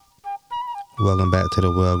Welcome back to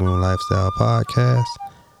the Well-Groomed Lifestyle Podcast.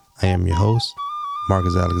 I am your host,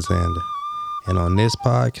 Marcus Alexander. And on this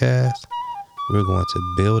podcast, we're going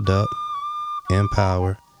to build up,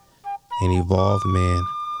 empower, and evolve men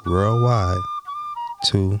worldwide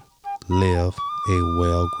to live a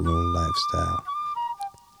well-groomed lifestyle.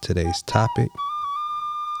 Today's topic,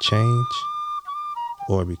 change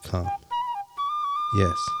or become.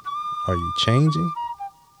 Yes, are you changing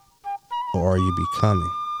or are you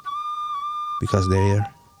becoming? Because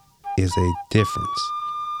there is a difference.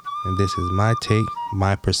 And this is my take,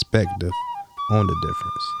 my perspective on the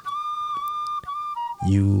difference.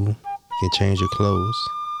 You can change your clothes.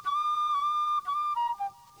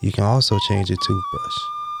 You can also change your toothbrush.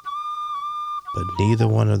 But neither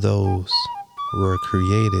one of those were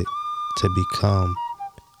created to become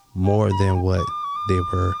more than what they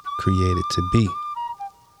were created to be.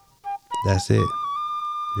 That's it.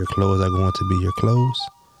 Your clothes are going to be your clothes.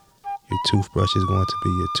 Your toothbrush is going to be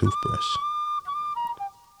your toothbrush.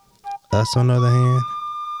 Us, on the other hand,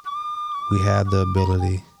 we have the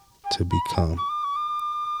ability to become.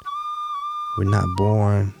 We're not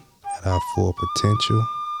born at our full potential.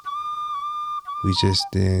 We just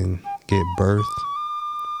then get birthed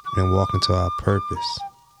and walk into our purpose.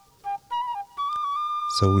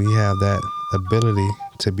 So we have that ability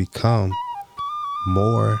to become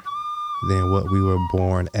more than what we were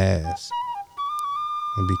born as.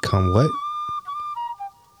 And become what?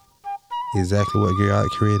 Exactly what God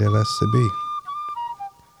created us to be.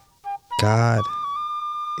 God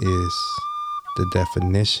is the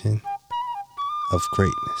definition of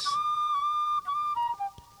greatness.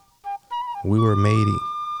 We were made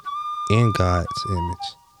in God's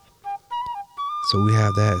image. So we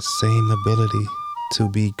have that same ability to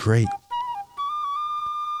be great.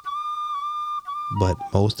 But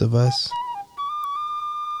most of us,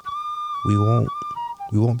 we won't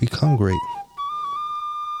become great.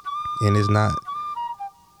 And it's not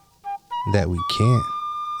that we can't.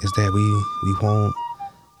 It's that we won't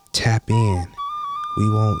tap in. We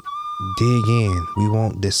won't dig in. We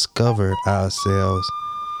won't discover ourselves.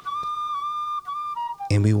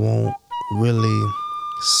 And we won't really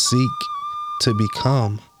seek to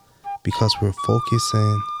become because we're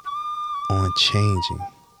focusing on changing.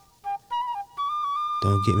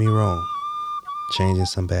 Don't get me wrong. Changing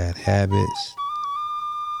some bad habits.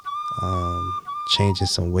 Changing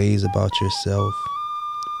some ways about yourself.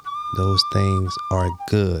 Those things are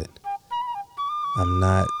good. I'm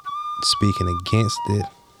not speaking against it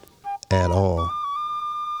at all.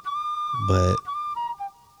 But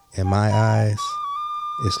in my eyes,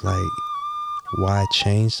 it's like, why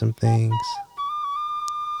change some things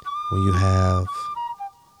when you have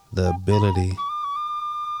the ability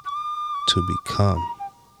to become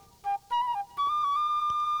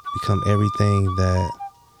everything that,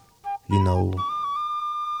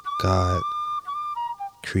 God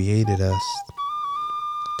created us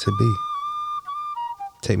to be.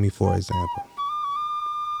 Take me for example.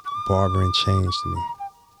 Barbering changed me.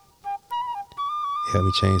 It helped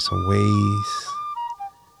me change some ways,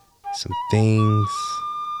 some things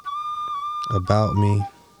about me.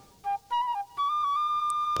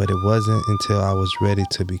 But it wasn't until I was ready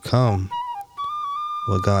to become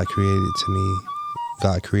what God created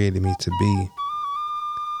me to be.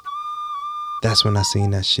 That's when I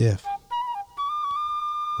seen that shift.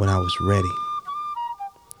 When I was ready.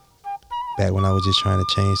 Back when I was just trying to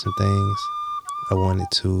change some things, I wanted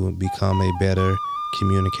to become a better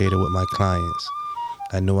communicator with my clients.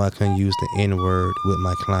 I knew I couldn't use the N-word with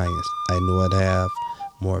my clients. I knew I'd have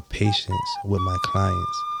more patience with my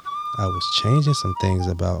clients. I was changing some things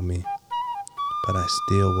about me, but I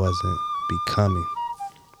still wasn't becoming.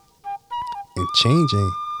 And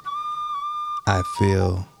changing, I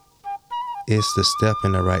feel, is the step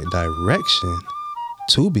in the right direction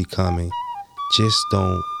to becoming. Just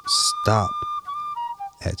don't stop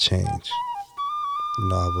at change.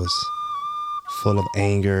 I was full of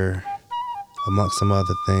anger, amongst some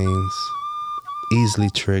other things, easily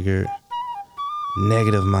triggered,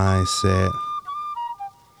 negative mindset.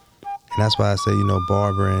 And that's why I say,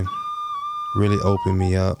 barbering really opened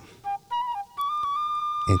me up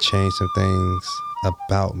and changed some things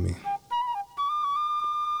about me.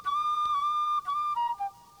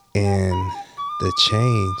 And the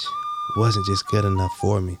change wasn't just good enough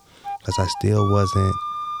for me because I still wasn't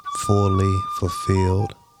fully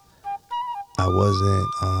fulfilled. I wasn't,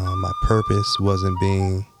 my purpose wasn't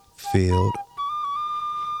being filled.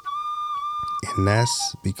 And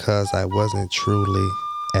that's because I wasn't truly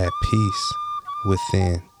at peace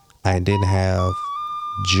within. I didn't have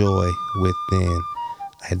joy within.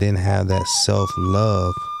 I didn't have that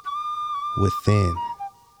self-love within.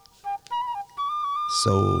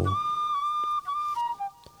 So,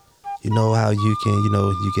 you know how you can,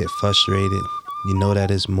 you get frustrated. You know that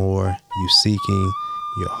it's more. You seeking.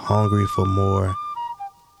 You're hungry for more.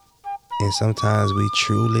 And sometimes we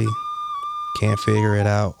truly can't figure it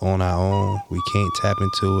out on our own. We can't tap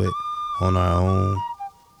into it on our own.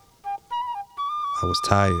 I was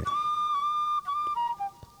tired.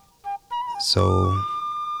 So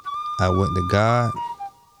I went to God,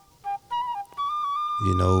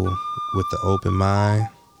 with the open mind,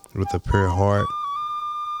 with a pure heart,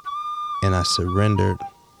 and I surrendered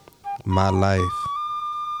my life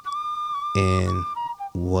and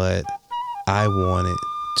what I wanted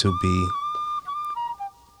to be,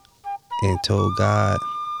 and told God,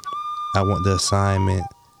 I want the assignment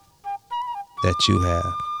that you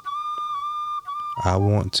have. I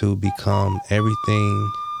want to become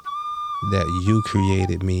everything that you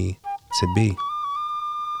created me to be.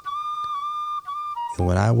 And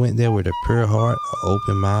when I went there with a pure heart, an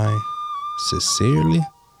open mind, sincerely,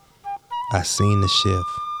 I seen the shift.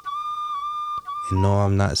 And no,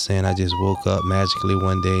 I'm not saying I just woke up magically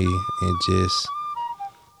one day and just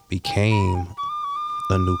became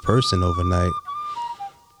a new person overnight.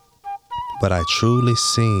 But I truly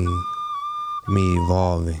seen me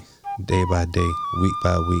evolving day by day, week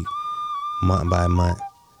by week, month by month,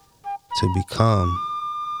 to become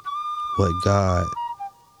what God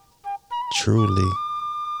truly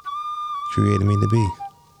created me to be.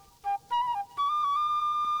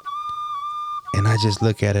 And I just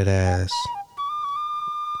look at it as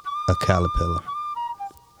a caterpillar.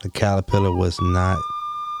 A caterpillar was not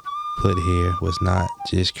put here, was not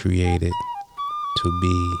just created to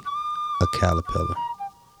be a caterpillar.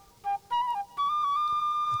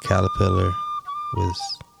 A caterpillar was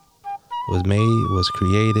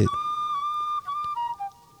created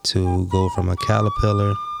to go from a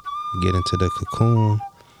caterpillar, get into the cocoon,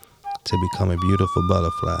 to become a beautiful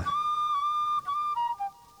butterfly.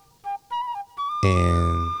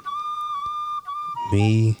 And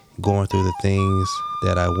me going through the things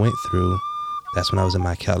that I went through, that's when I was in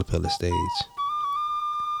my caterpillar stage.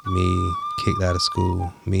 Me kicked out of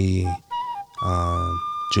school, me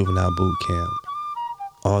juvenile boot camp,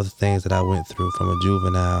 all the things that I went through from a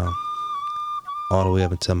juvenile all the way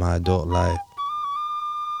up into my adult life,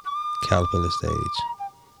 caterpillar stage.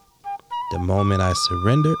 The moment I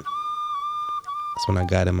surrendered, that's when I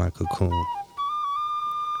got in my cocoon.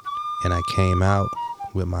 And I came out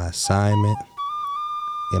with my assignment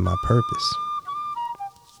and my purpose.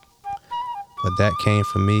 But that came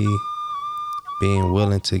from me being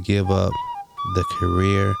willing to give up the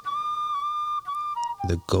career,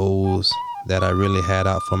 the goals that I really had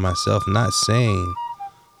out for myself. Not saying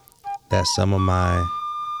that some of my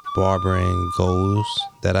barbering goals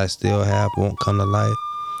that I still have won't come to life,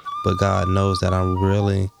 but God knows that I'm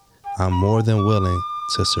more than willing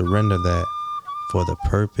to surrender that for the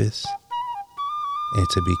purpose and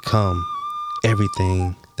to become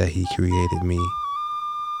everything that He created me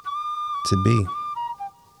to be.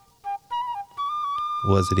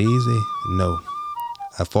 Was it easy? No.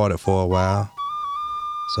 I fought it for a while.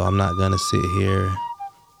 So I'm not going to sit here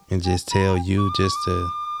and just tell you just to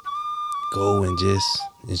go and just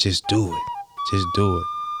do it. Just do it.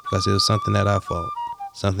 Because it was something that I fought.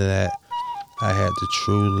 Something that I had to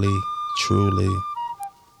truly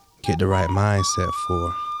get the right mindset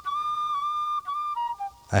for.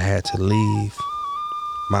 I had to leave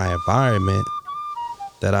my environment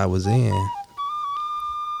that I was in,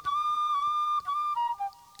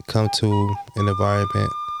 come to an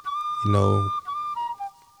environment,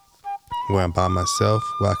 where I'm by myself,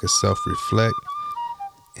 where I can self-reflect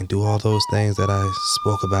and do all those things that I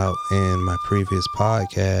spoke about in my previous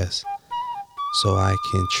podcast, so I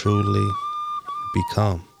can truly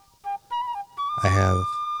become. I have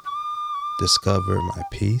discovered my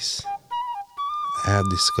peace. I have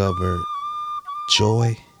discovered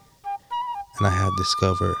joy. And I have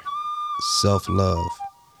discovered self-love.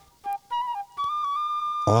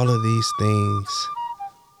 All of these things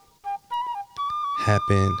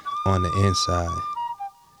happen on the inside.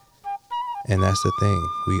 And that's the thing.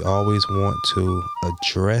 We always want to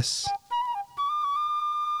address.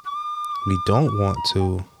 We don't want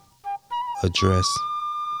to address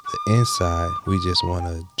the inside. We just want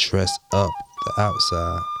to dress up the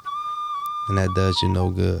outside. And that does you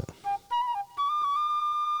no good.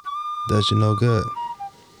 Does you no good.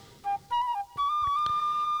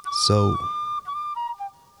 So,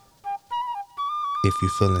 if you're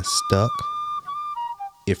feeling stuck,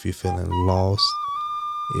 if you're feeling lost,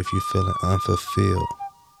 if you're feeling unfulfilled,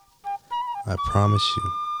 I promise you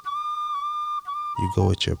go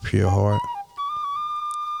with your pure heart,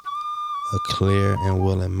 a clear and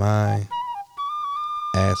willing mind,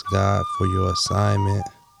 Ask God for your assignment,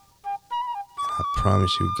 and I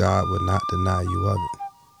promise you, God will not deny you of it.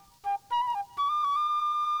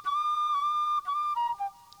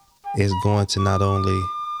 It's going to not only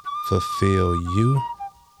fulfill you,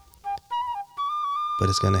 but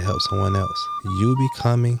it's going to help someone else. You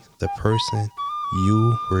becoming the person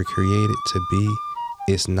you were created to be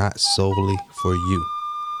is not solely for you.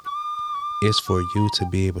 It's for you to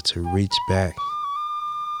be able to reach back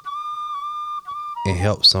and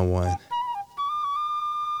help someone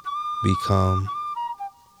become,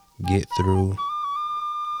 get through,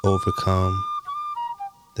 overcome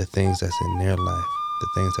the things that's in their life, the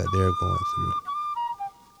things that they're going through.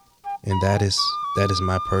 And that is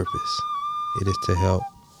my purpose. It is to help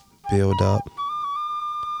build up,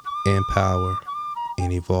 empower,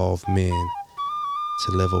 and evolve men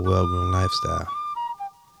to live a well-grown lifestyle.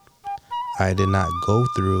 I did not go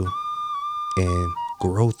through and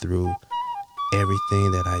grow through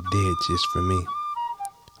everything that I did just for me.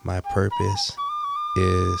 My purpose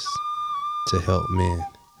is to help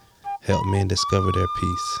men discover their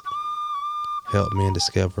peace, help men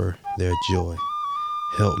discover their joy,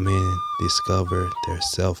 help men discover their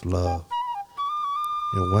self-love.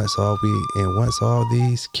 And once all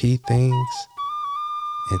these key things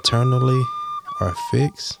internally are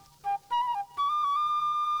fixed,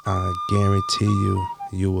 I guarantee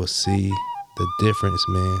you will see the difference,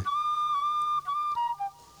 man.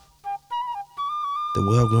 The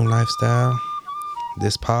Well-Grown Lifestyle,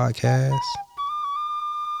 this podcast,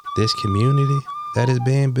 this community that is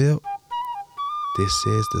being built, this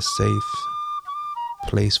is the safe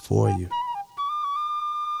place for you.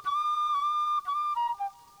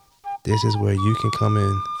 This is where you can come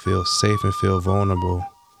and feel safe and feel vulnerable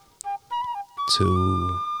to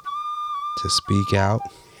speak out,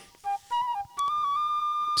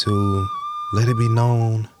 to let it be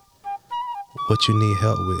known what you need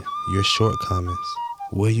help with, your shortcomings,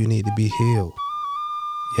 where you need to be healed.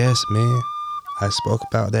 Yes, man, I spoke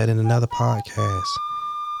about that in another podcast.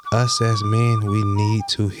 Us as men, we need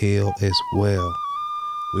to heal as well.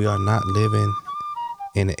 We are not living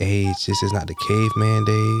in an age, this is not the caveman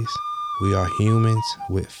days. We are humans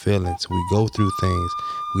with feelings. We go through things.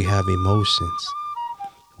 We have emotions.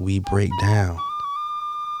 We break down.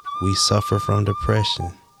 We suffer from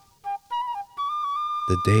depression.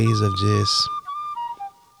 The days of just,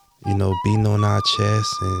 beating on our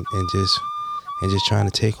chest and just trying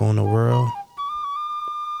to take on the world,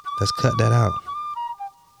 let's cut that out.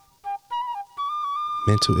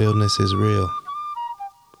 Mental illness is real.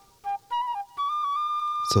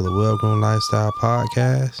 So the Well-Grown Lifestyle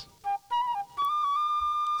Podcast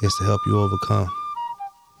is to help you overcome,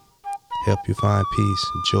 help you find peace,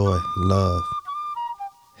 joy, love,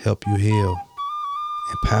 help you heal,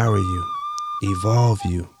 empower you, evolve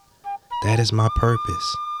you. That is my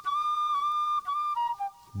purpose.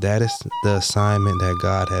 That is the assignment that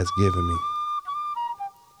God has given me.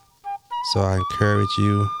 So I encourage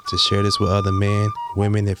you to share this with other men,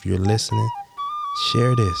 women. If you're listening,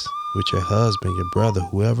 share this with your husband, your brother,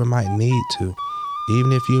 whoever might need to.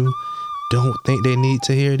 Even if you don't think they need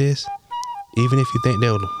to hear this, even if you think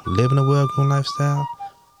they'll live in a well-grown lifestyle,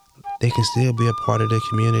 they can still be a part of the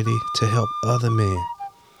community to help other men.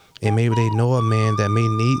 And maybe they know a man that may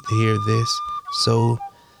need to hear this so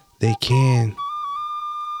they can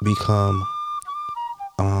become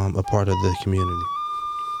a part of the community.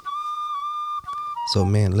 So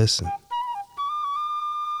man, listen.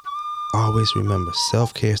 Always remember,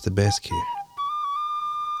 self-care is the best care.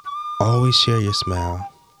 Always share your smile.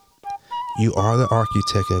 You are the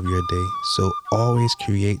architect of your day, so always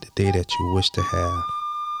create the day that you wish to have.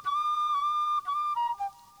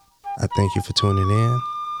 I thank you for tuning in.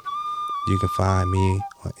 You can find me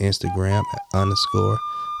on Instagram at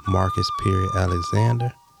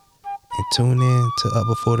 _Marcus_Alexander. And tune in to Up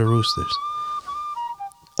Before the Roosters.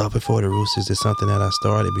 Up Before the Roosters is something that I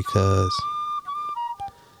started because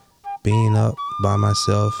being up by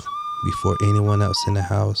myself before anyone else in the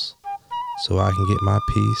house so I can get my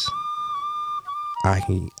peace. I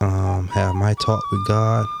can have my talk with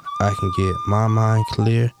God. I can get my mind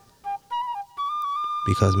clear.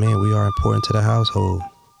 Because, man, we are important to the household.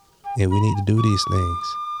 And we need to do these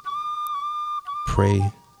things.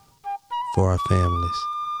 Pray for our families.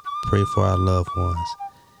 Pray for our loved ones.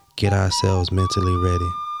 Get ourselves mentally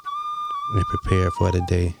ready and prepared for the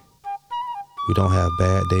day. We don't have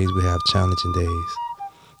bad days. We have challenging days.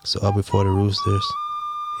 So Up Before the Roosters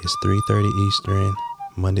is 3:30 Eastern,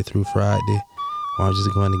 Monday through Friday. I'm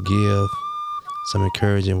just going to give some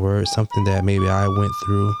encouraging words, something that maybe I went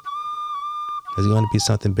through. It's going to be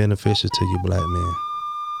something beneficial to you, black men.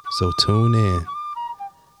 So tune in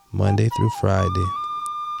Monday through Friday,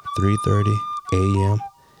 3:30 a.m.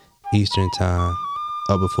 Eastern Time,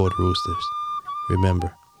 up before the roosters.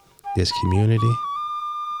 Remember, this community,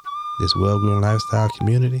 this well-grown lifestyle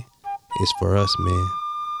community, is for us, man.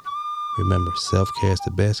 Remember, self-care is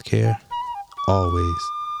the best care. Always,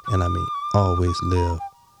 and I mean always, live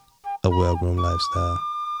a well-grown lifestyle.